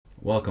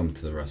Welcome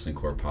to the Wrestling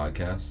Core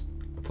Podcast,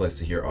 a place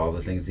to hear all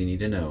the things you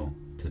need to know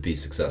to be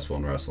successful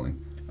in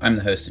wrestling. I'm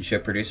the host and show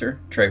producer,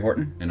 Trey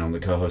Horton. And I'm the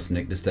co-host,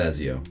 Nick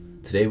DeStasio.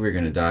 Today we're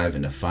going to dive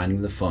into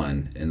finding the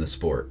fun in the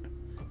sport.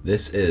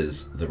 This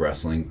is the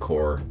Wrestling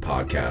Core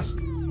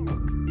Podcast.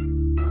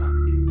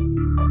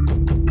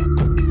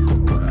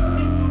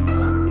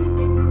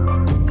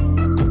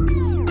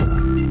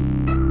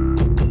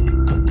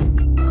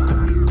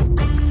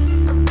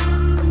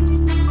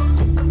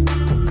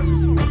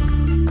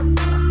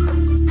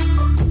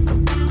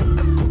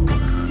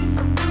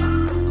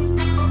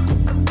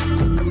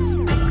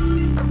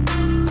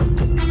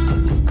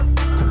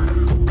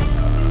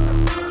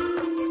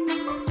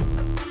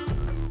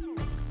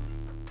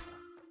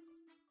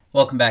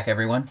 Welcome back,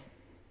 everyone.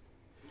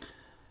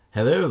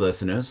 Hello,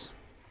 listeners.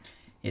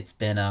 It's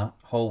been a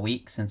whole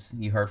week since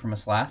you heard from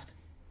us last.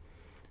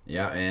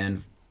 Yeah,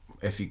 and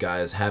if you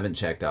guys haven't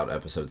checked out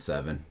episode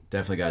 7,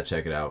 definitely got to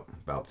check it out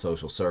about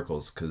social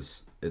circles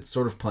because it's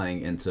sort of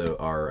playing into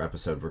our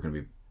episode we're going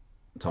to be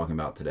talking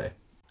about today.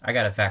 I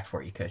got a fact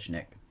for you, Coach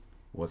Nick.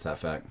 What's that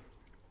fact?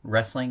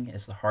 Wrestling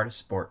is the hardest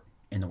sport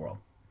in the world.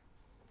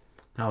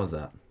 How is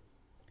that?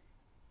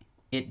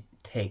 It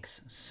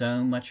takes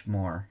so much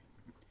more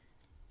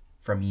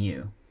from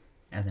you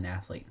as an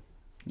athlete,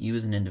 you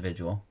as an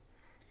individual,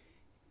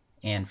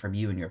 and from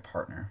you and your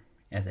partner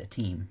as a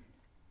team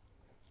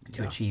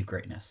to achieve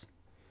greatness.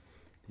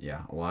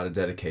 Yeah, a lot of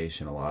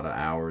dedication, a lot of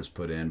hours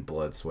put in,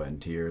 blood, sweat, and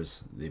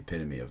tears, the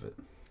epitome of it.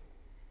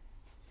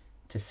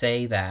 To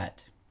say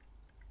that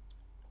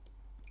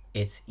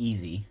it's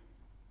easy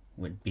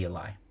would be a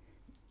lie.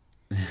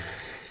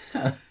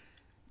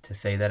 To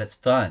say that it's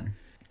fun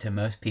to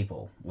most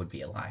people would be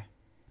a lie.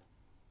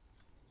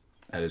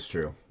 That is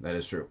true. That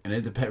is true. And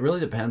it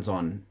really depends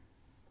on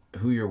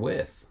who you're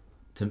with.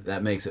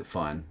 That makes it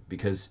fun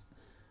because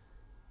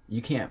you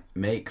can't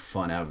make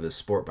fun out of this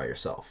sport by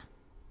yourself.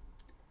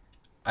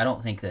 I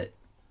don't think that,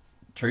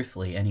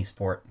 truthfully, any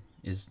sport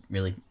is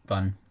really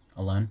fun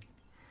alone.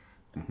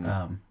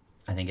 Mm-hmm.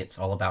 I think it's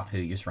all about who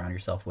you surround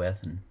yourself with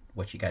and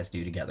what you guys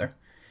do together.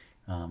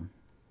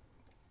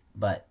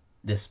 But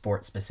this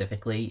sport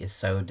specifically is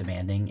so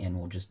demanding and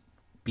will just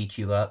beat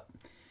you up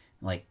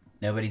like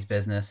nobody's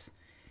business.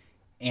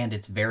 And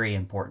it's very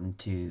important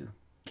to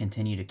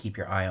continue to keep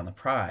your eye on the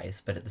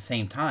prize, but at the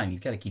same time,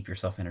 you've got to keep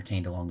yourself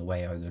entertained along the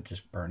way or you'll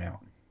just burn out.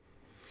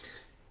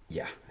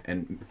 Yeah,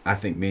 and I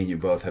think me and you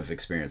both have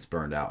experienced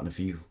burned out. And if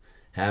you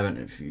haven't,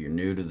 if you're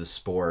new to the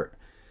sport,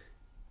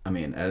 I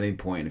mean, at any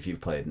point, if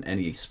you've played in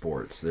any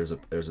sports, there's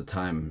a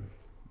time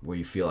where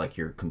you feel like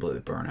you're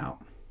completely burnt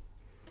out.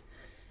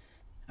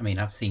 I mean,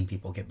 I've seen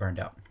people get burned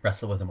out,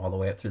 wrestle with them all the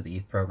way up through the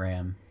youth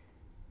program,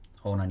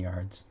 whole 9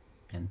 yards,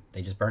 and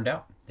they just burned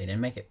out. They didn't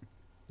make it.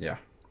 Yeah.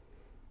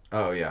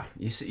 Oh, yeah.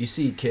 You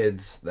see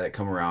kids that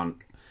come around,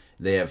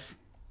 they have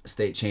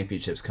state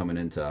championships coming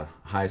into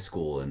high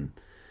school, and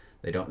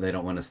they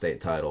don't win a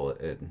state title.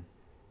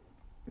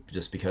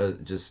 Just because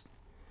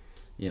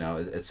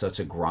it's such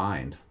a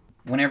grind.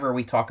 Whenever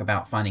we talk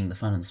about finding the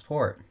fun in the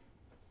sport,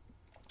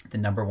 the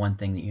number one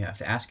thing that you have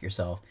to ask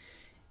yourself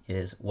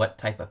is what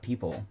type of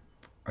people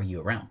are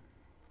you around?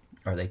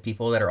 Are they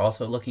people that are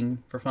also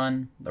looking for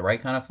fun, the right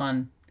kind of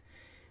fun?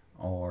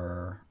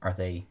 Or are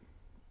they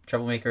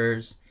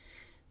troublemakers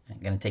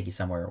and going to take you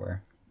somewhere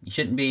where you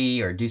shouldn't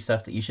be or do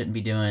stuff that you shouldn't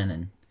be doing?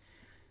 And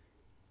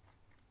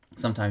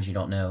sometimes you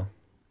don't know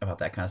about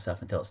that kind of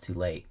stuff until it's too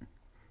late.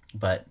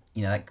 But,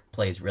 that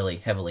plays really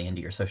heavily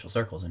into your social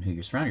circles and who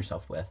you surround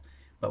yourself with.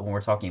 But when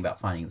we're talking about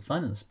finding the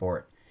fun in the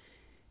sport,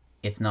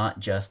 it's not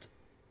just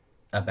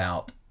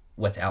about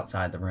what's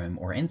outside the room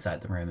or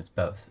inside the room. It's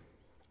both.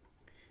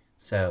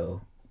 So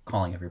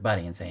calling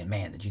everybody and saying,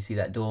 man, did you see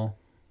that duel?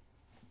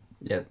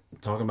 Yeah,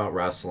 talking about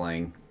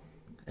wrestling.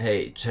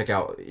 Hey, check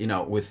out,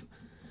 with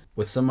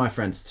some of my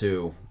friends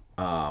too,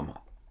 on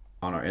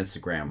our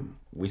Instagram,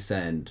 we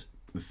send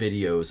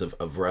videos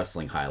of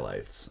wrestling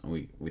highlights.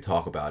 And we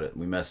talk about it.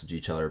 We message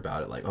each other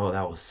about it like, oh,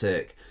 that was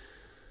sick.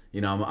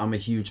 I'm a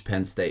huge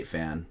Penn State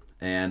fan.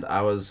 And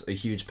I was a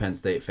huge Penn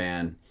State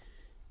fan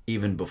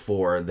even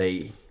before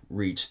they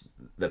reached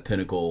the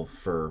pinnacle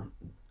for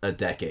a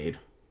decade.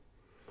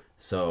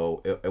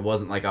 So it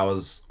wasn't like I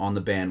was on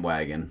the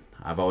bandwagon.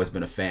 I've always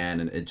been a fan,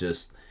 and it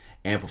just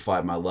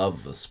amplified my love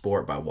of the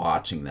sport by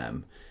watching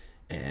them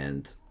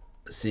and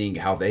seeing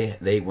how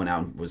they went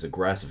out and was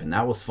aggressive, and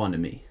that was fun to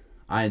me.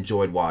 I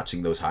enjoyed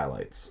watching those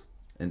highlights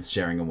and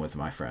sharing them with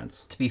my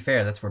friends. To be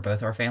fair, that's where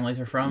both our families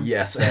are from.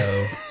 Yes.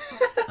 So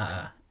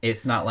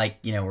it's not like,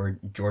 we're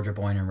Georgia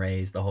born and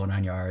raised, the whole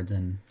 9 yards,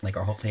 and like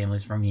our whole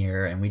family's from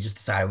here, and we just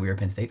decided we were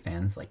Penn State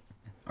fans. Like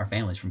our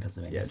family's from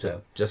Pennsylvania. Yeah,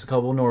 so just a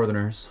couple of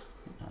Northerners.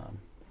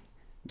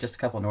 Just a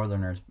couple of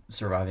Northerners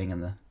surviving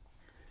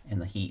in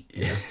the heat.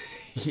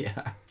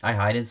 Yeah. I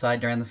hide inside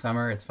during the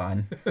summer. It's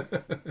fine.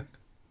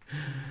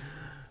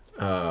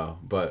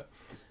 But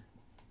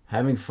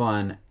having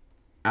fun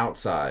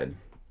outside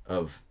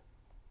of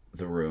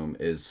the room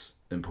is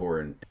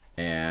important,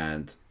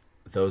 and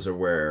those are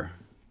where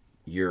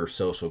your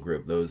social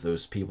group,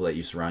 those people that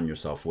you surround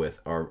yourself with,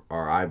 are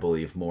I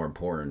believe more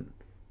important,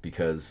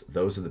 because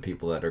those are the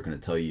people that are going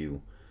to tell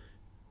you,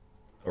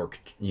 or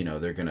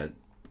they're going to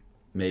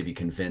maybe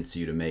convince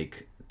you to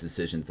make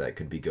decisions that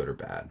could be good or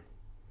bad.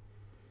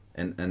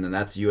 And then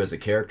that's you as a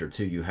character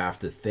too. You have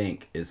to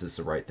think, is this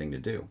the right thing to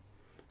do?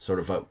 Sort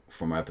of up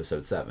from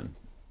episode 7.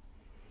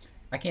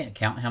 I can't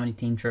count how many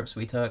team trips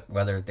we took,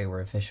 whether they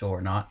were official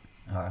or not.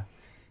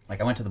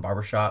 Like I went to the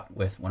barbershop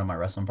with one of my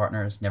wrestling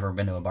partners. Never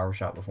been to a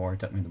barbershop before. He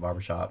took me to the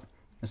barbershop.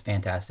 It was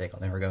fantastic.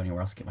 I'll never go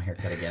anywhere else to get my hair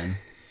cut again.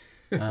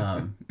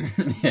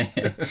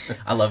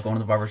 I love going to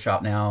the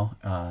barbershop now.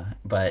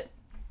 But,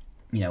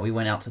 we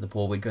went out to the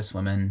pool. We'd go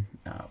swimming.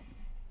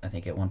 I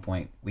think at one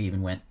point we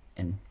even went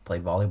and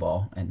played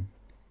volleyball. And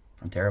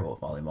I'm terrible at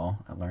volleyball.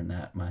 I learned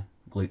that. My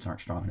glutes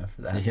aren't strong enough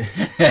for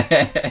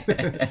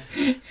that.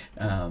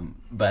 Yeah.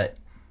 But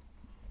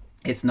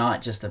it's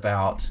not just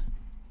about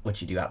what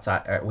you do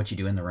outside, or what you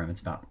do in the room. It's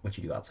about what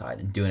you do outside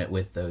and doing it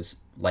with those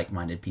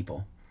like-minded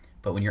people.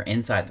 But when you're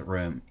inside the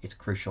room, it's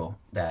crucial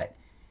that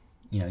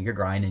you're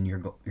grinding, you're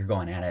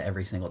going at it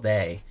every single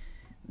day,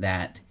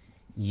 that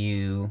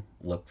you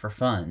look for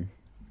fun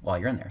while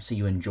you're in there, so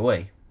you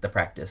enjoy the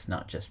practice,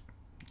 not just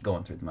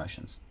going through the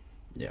motions.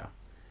 Yeah.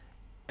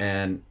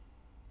 And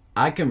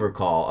I can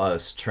recall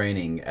us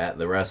training at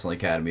the wrestling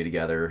academy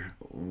together.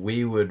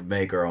 We would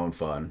make our own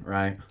fun,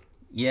 right?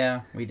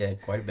 Yeah, we did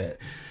quite a bit.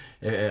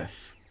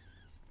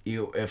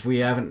 If we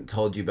haven't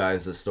told you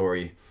guys the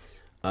story,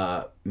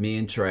 me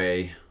and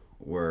Trey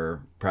were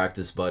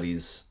practice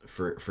buddies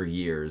for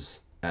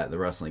years at the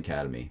wrestling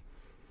academy.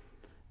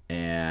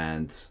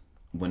 And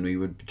when we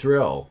would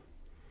drill,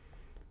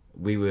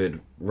 we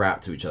would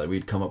rap to each other.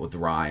 We'd come up with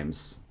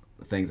rhymes,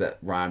 things that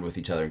rhymed with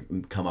each other,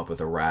 come up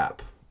with a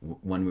rap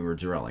when we were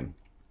drilling.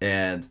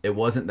 And it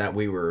wasn't that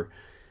we were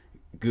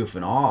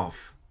goofing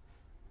off,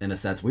 in a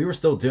sense. We were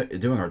still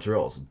doing our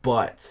drills,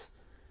 but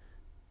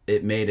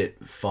it made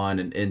it fun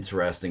and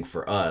interesting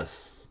for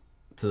us,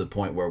 to the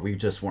point where we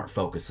just weren't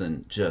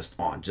focusing just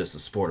on the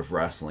sport of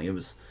wrestling. It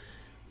was,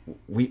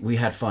 we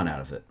had fun out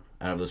of it,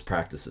 out of those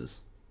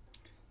practices.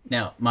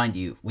 Now, mind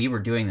you, we were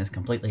doing this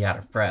completely out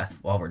of breath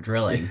while we're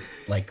drilling,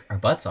 like our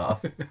butts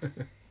off,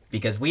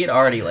 because we had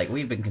already,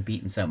 we'd been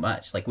competing so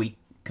much. We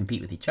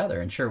compete with each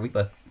other, and sure, we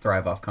both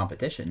thrive off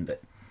competition,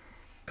 but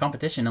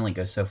competition only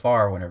goes so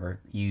far whenever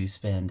you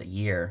spend a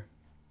year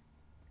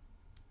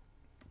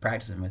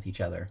practicing with each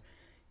other,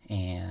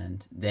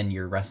 and then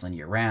you're wrestling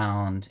year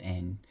round,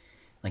 and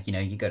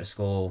you go to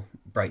school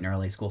bright and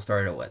early. School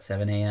started at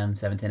 7 a.m.,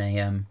 10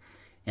 a.m.,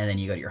 and then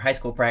you go to your high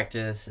school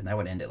practice, and that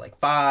would end at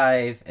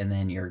 5, and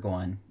then you're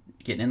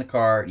getting in the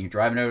car, and you're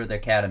driving over to the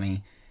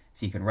academy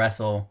so you can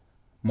wrestle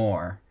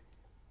more.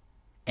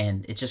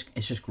 And it's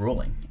just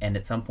grueling. And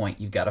at some point,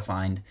 you've got to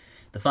find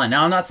the fun.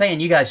 Now, I'm not saying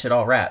you guys should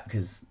all rap,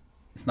 because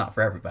it's not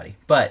for everybody.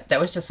 But that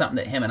was just something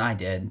that him and I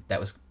did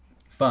that was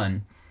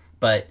fun.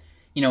 But,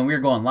 when we were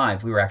going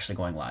live, we were actually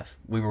going live.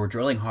 We were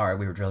drilling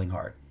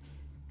hard.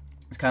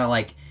 It's kind of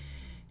like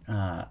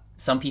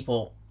some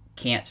people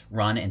can't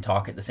run and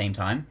talk at the same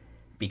time,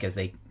 because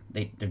their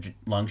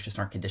lungs just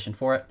aren't conditioned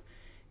for it.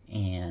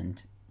 And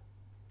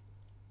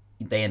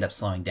they end up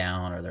slowing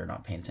down, or they're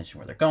not paying attention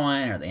where they're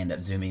going, or they end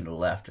up zooming to the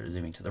left or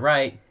zooming to the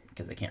right,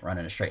 because they can't run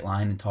in a straight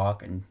line and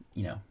talk and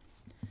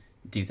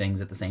do things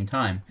at the same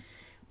time.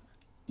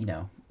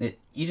 You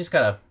just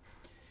gotta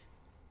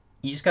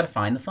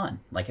find the fun.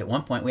 At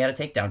one point, we had a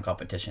takedown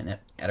competition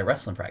at a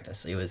wrestling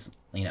practice. It was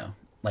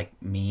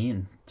me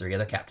and 3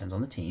 other captains on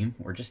the team.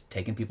 We're just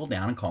taking people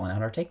down and calling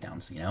out our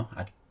takedowns.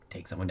 I'd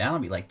take someone down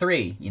and be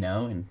 3,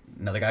 and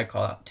another guy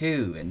call out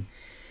 2, and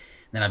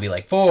then I'd be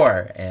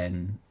 4,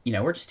 and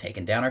we're just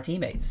taking down our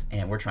teammates,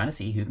 and we're trying to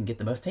see who can get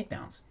the most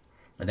takedowns.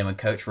 And then when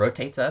coach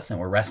rotates us and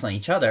we're wrestling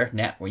each other,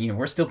 now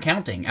we're still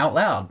counting out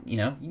loud.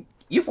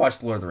 You've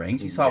watched Lord of the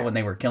Rings. You saw when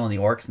they were killing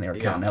the orcs and they were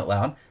counting out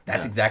loud.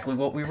 That's exactly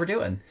what we were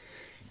doing.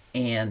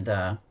 And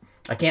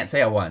I can't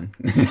say I won,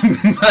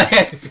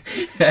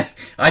 but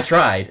I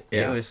tried.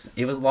 Yeah.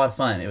 It was a lot of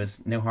fun. It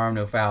was no harm,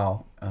 no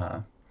foul.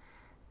 And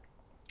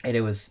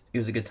it was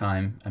a good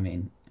time. I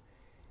mean,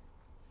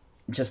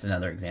 just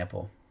another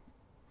example.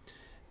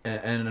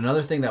 And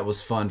another thing that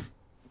was fun,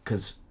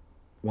 because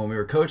when we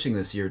were coaching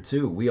this year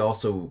too, we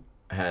also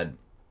had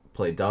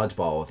played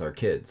dodgeball with our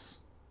kids.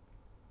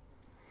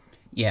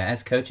 Yeah,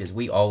 as coaches,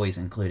 we always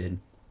included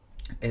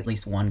at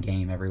least one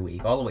game every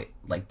week, all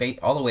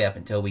the way up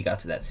until we got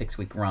to that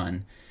 6-week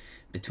run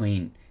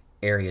between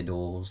area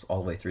duels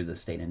all the way through the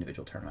state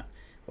individual tournament.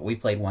 But we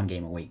played one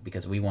game a week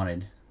because we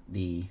wanted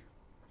the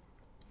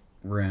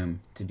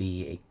room to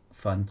be a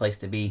fun place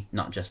to be,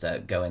 not just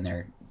a go in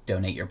there,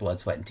 donate your blood,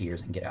 sweat, and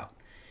tears, and get out.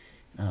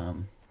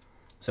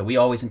 So we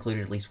always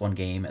included at least one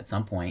game at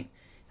some point.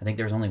 I think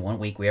there was only one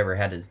week we ever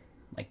had to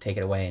take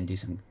it away and do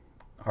some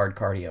hard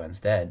cardio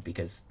instead,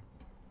 because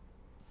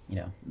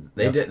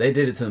they did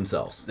it to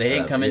themselves. They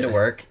didn't come into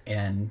work,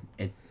 and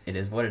it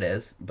is what it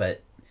is.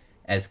 But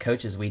as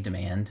coaches, we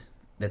demand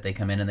that they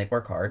come in and they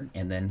work hard,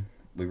 and then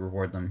we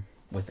reward them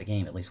with a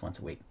game at least once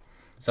a week.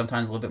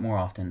 Sometimes a little bit more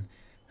often.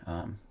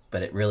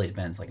 But it really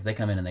depends. Like if they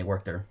come in and they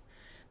work their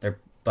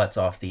butts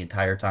off the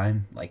entire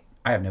time, like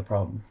I have no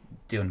problem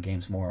doing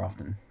games more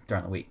often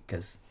during the week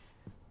because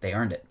they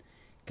earned it.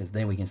 Because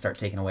then we can start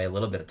taking away a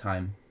little bit of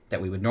time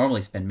that we would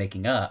normally spend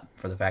making up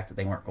for the fact that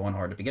they weren't going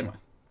hard to begin with.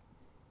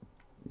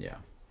 Yeah.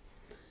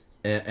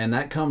 And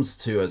that comes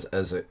to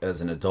as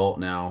an adult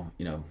now,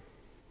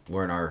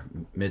 we're in our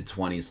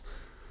mid-20s.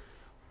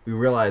 We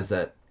realize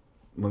that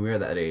when we were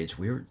that age,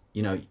 we were,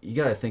 you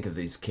got to think of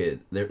these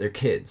kids. They're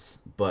kids,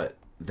 but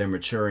they're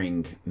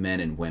maturing men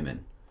and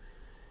women.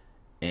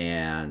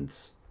 And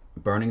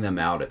burning them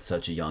out at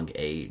such a young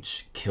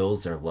age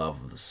kills their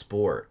love of the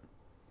sport.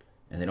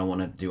 And they don't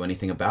want to do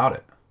anything about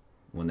it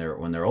when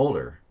they're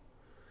older.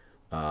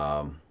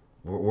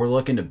 We're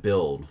looking to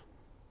build,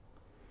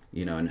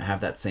 and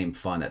have that same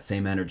fun, that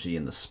same energy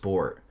in the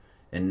sport.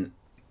 And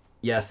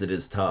yes, it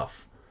is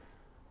tough.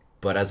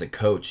 But as a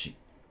coach,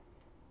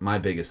 my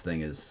biggest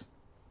thing is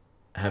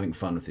having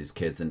fun with these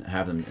kids and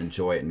have them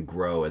enjoy it and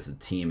grow as a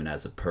team and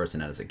as a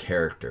person and as a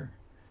character.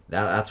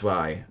 That's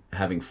why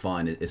having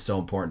fun is so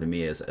important to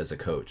me as a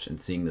coach, and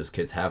seeing those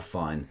kids have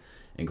fun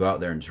and go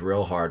out there and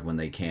drill hard when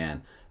they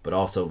can, but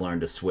also learn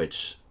to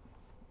switch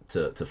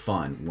to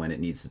fun when it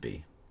needs to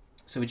be.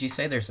 So would you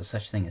say there's a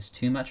such thing as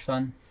too much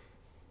fun?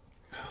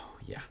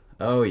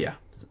 Oh yeah.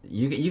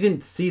 You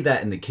can see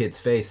that in the kids'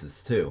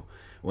 faces too.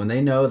 When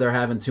they know they're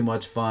having too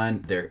much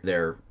fun,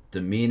 their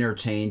demeanor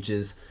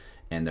changes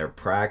and their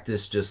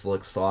practice just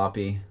looks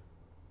sloppy.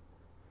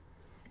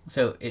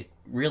 So it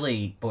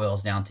really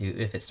boils down to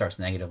if it starts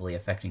negatively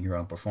affecting your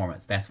own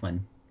performance, that's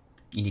when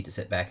you need to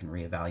sit back and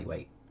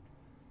reevaluate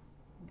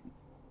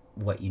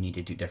what you need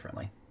to do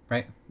differently,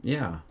 right?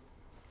 Yeah.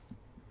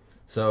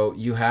 So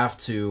you have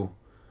to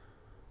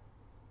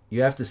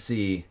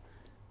see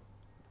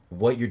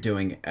what you're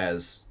doing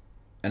as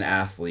an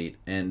athlete,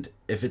 and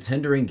if it's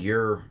hindering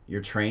your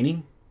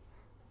training,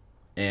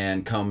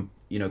 and come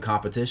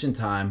competition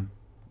time,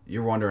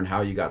 you're wondering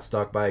how you got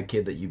stuck by a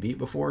kid that you beat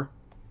before.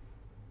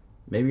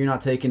 Maybe you're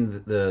not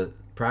taking the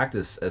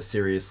practice as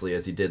seriously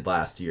as you did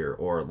last year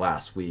or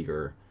last week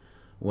or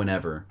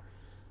whenever.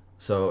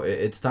 So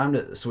it's time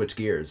to switch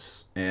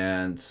gears.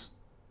 And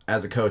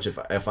as a coach,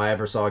 if I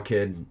ever saw a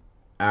kid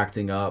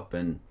acting up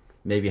and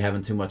maybe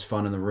having too much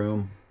fun in the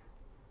room,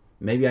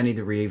 maybe I need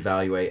to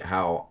reevaluate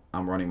how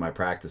I'm running my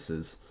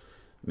practices.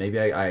 Maybe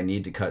I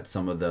need to cut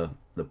some of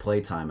the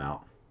play time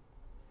out.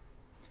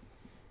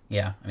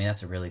 Yeah, I mean,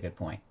 that's a really good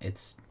point.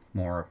 It's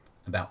more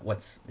about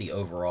what's the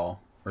overall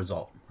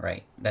result,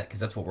 right? Because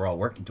that's what we're all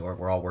working toward.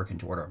 We're all working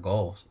toward our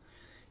goals.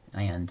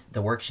 And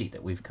the worksheet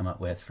that we've come up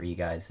with for you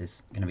guys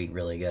is going to be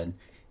really good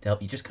to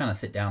help you just kind of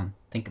sit down and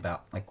think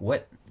about, like,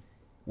 what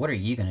are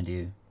you going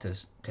to do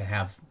to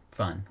have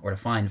fun or to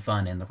find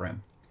fun in the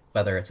room?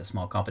 Whether it's a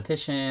small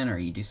competition or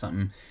you do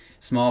something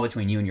small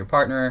between you and your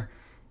partner,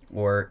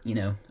 or,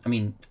 I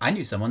mean, I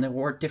knew someone that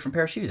wore a different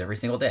pair of shoes every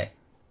single day.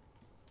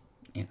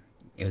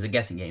 It was a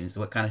guessing game. It's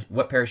what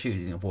pair of shoes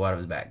he's going to pull out of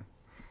his bag.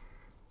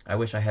 I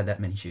wish I had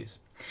that many shoes.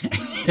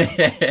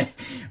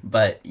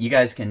 But you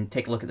guys can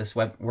take a look at this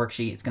web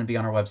worksheet. It's going to be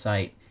on our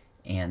website,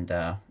 and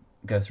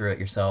go through it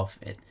yourself.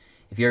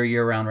 If you're a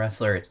year-round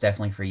wrestler, it's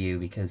definitely for you,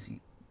 because,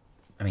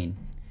 I mean,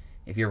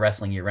 if you're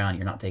wrestling year-round,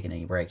 you're not taking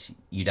any breaks.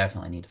 You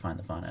definitely need to find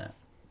the fun in it.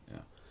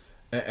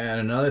 Yeah. And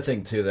another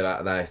thing, too,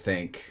 that I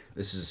think,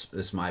 this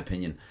is my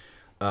opinion,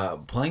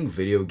 playing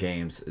video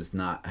games is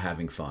not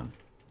having fun.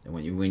 And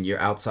when you're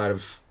outside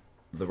of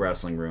the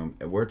wrestling room,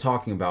 we're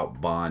talking about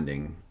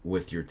bonding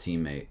with your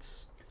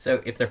teammates.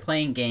 So if they're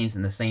playing games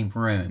in the same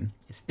room,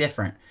 it's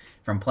different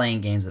from playing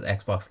games with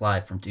Xbox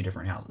Live from two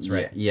different houses,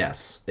 right? Yeah,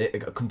 yes.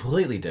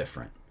 Completely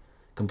different.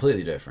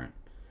 Completely different.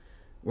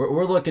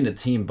 We're looking to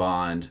team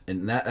bond,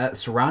 and that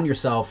surround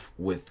yourself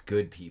with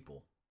good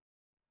people.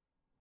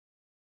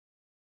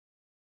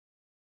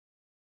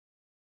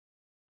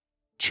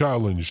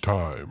 Challenge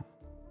time.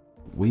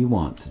 We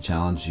want to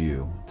challenge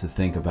you to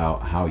think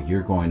about how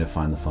you're going to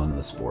find the fun in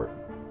the sport.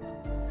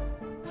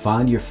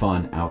 Find your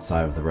fun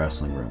outside of the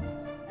wrestling room.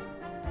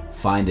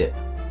 Find it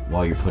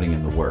while you're putting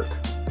in the work.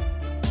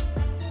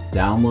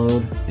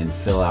 Download and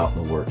fill out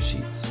the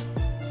worksheets.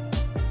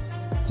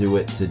 Do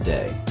it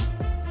today.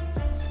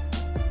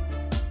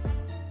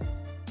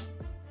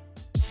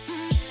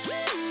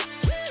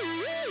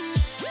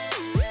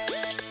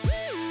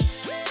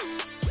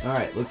 All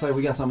right, looks like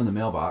we got some in the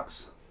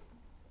mailbox.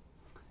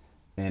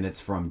 And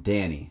it's from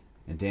Danny.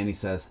 And Danny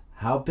says,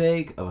 how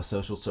big of a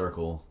social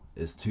circle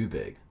is too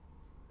big?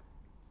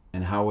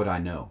 And how would I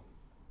know?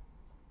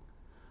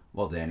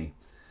 Well, Danny,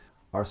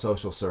 our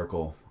social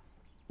circle,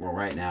 well,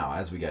 right now,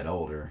 as we get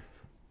older,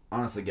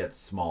 honestly gets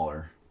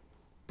smaller.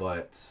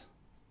 But,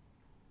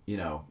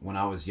 when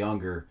I was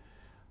younger,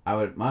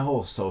 my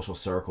whole social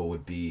circle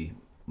would be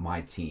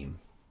my team.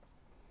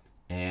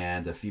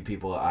 And a few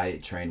people I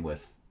trained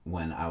with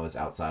when I was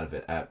outside of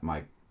it at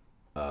my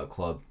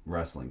club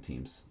wrestling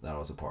teams that I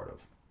was a part of.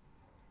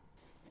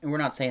 And we're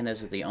not saying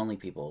those are the only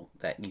people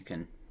that you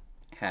can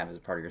have as a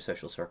part of your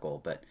social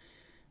circle, but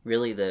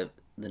really the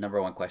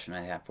number one question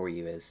I have for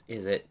you is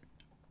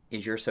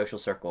your social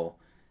circle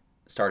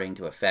starting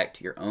to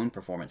affect your own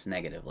performance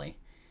negatively?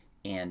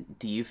 And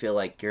do you feel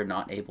like you're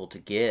not able to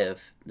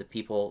give the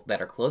people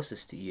that are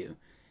closest to you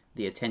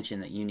the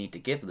attention that you need to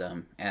give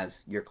them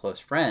as your close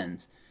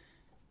friends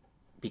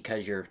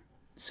because you're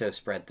so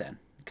spread thin?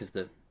 Because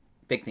the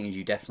big thing is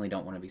you definitely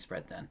don't want to be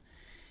spread thin.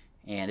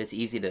 And it's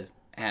easy to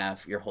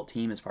have your whole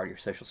team as part of your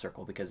social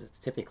circle because it's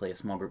typically a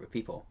small group of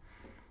people.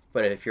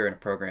 But if you're in a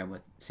program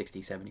with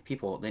 60, 70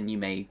 people, then you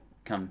may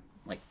come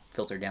like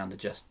filter down to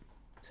just,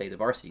 say, the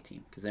varsity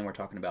team, because then we're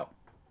talking about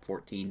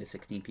 14 to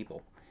 16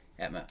 people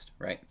at most,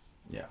 right?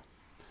 Yeah.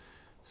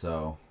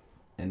 So,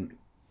 and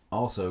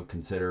also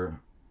consider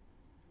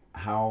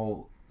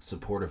how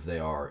supportive they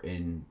are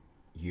in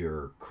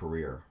your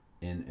career,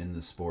 in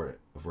the sport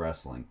of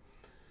wrestling.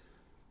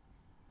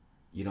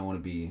 You don't want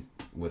to be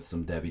with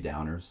some Debbie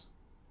Downers.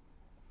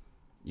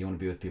 You want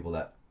to be with people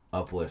that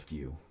uplift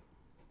you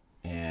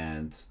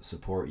and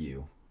support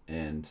you.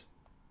 And,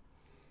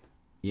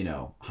 you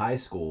know, high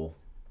school,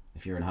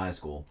 if you're in high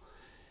school,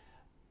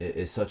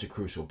 is such a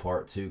crucial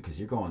part too, because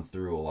you're going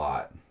through a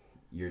lot.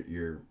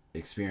 You're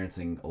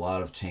experiencing a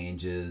lot of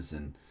changes,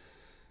 and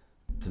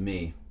to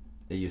me,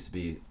 it used to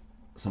be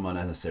some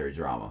unnecessary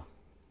drama.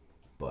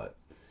 But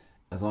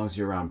as long as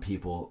you're around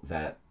people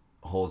that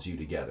hold you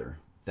together,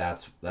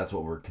 that's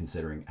what we're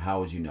considering.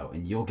 How would you know?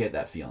 And you'll get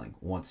that feeling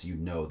once you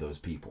know those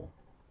people.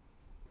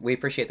 We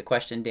appreciate the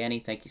question, Danny.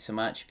 Thank you so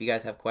much. If you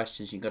guys have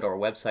questions, you can go to our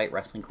website,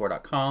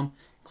 wrestlingcore.com,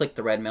 click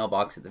the red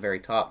mailbox at the very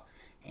top,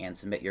 and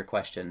submit your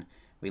question.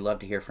 We love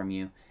to hear from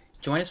you.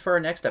 Join us for our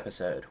next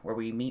episode, where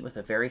we meet with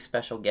a very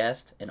special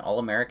guest, an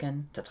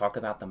All-American, to talk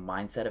about the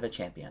mindset of a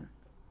champion.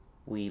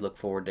 We look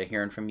forward to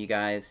hearing from you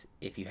guys.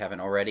 If you haven't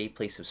already,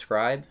 please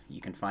subscribe. You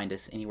can find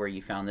us anywhere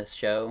you found this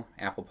show,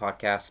 Apple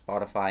Podcasts,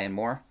 Spotify, and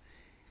more.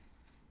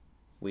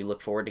 We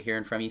look forward to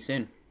hearing from you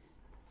soon.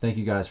 Thank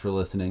you guys for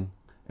listening,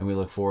 and we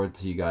look forward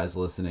to you guys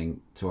listening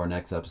to our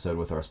next episode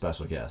with our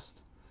special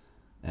guest.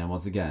 And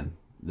once again,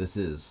 this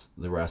is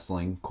the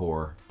Wrestling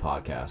Core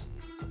Podcast.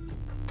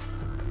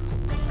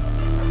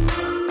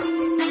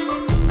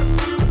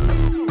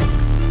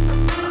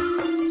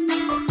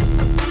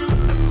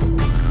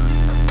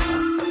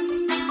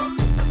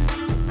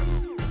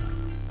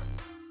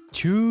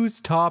 Choose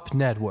Top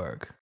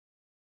Network.